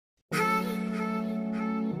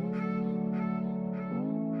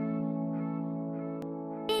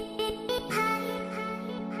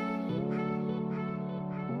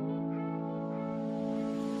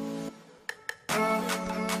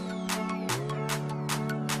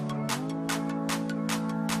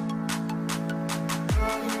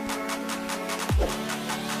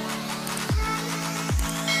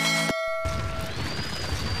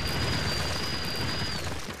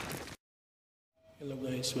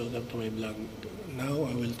guys, welcome to my vlog. Now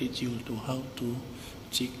I will teach you to how to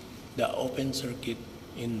check the open circuit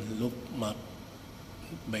in loop map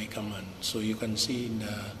by command. So you can see in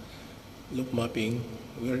the loop mapping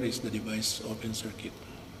where is the device open circuit.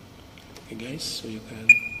 Okay guys, so you can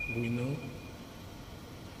let me know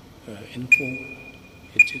info,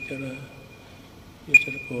 etc.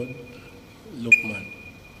 user code loop map.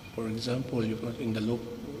 For example, you put in the loop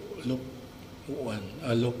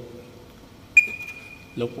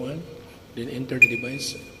 1, then enter the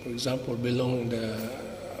device. For example, belong the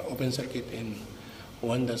open circuit in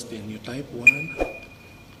 1-10. You type 1-10,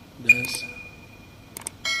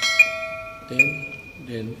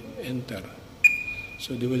 then enter.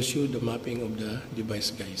 So they will show the mapping of the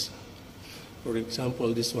device, guys. For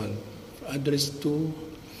example, this one, address 2,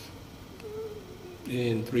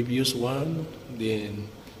 then previous 1, then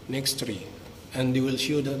next 3, and they will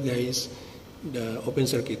show that, guys, the open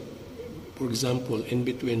circuit. For example, in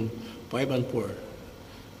between 5 and 4,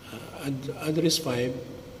 address 5,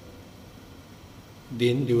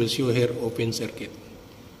 then they will show here open circuit,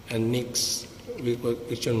 and next we put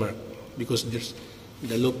question mark because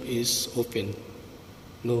the loop is open,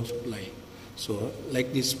 no supply. So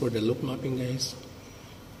like this for the loop mapping, guys.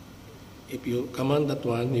 If you command that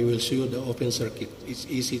one, you will show the open circuit. It's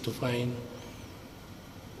easy to find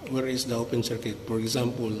where is the open circuit. For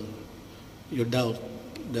example, you doubt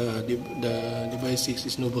the device 6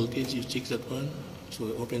 is no voltage, you check that one.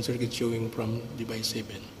 So open circuit showing from device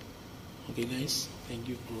 7. Okay guys, thank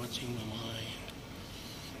you for watching my mind.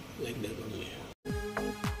 Like that only.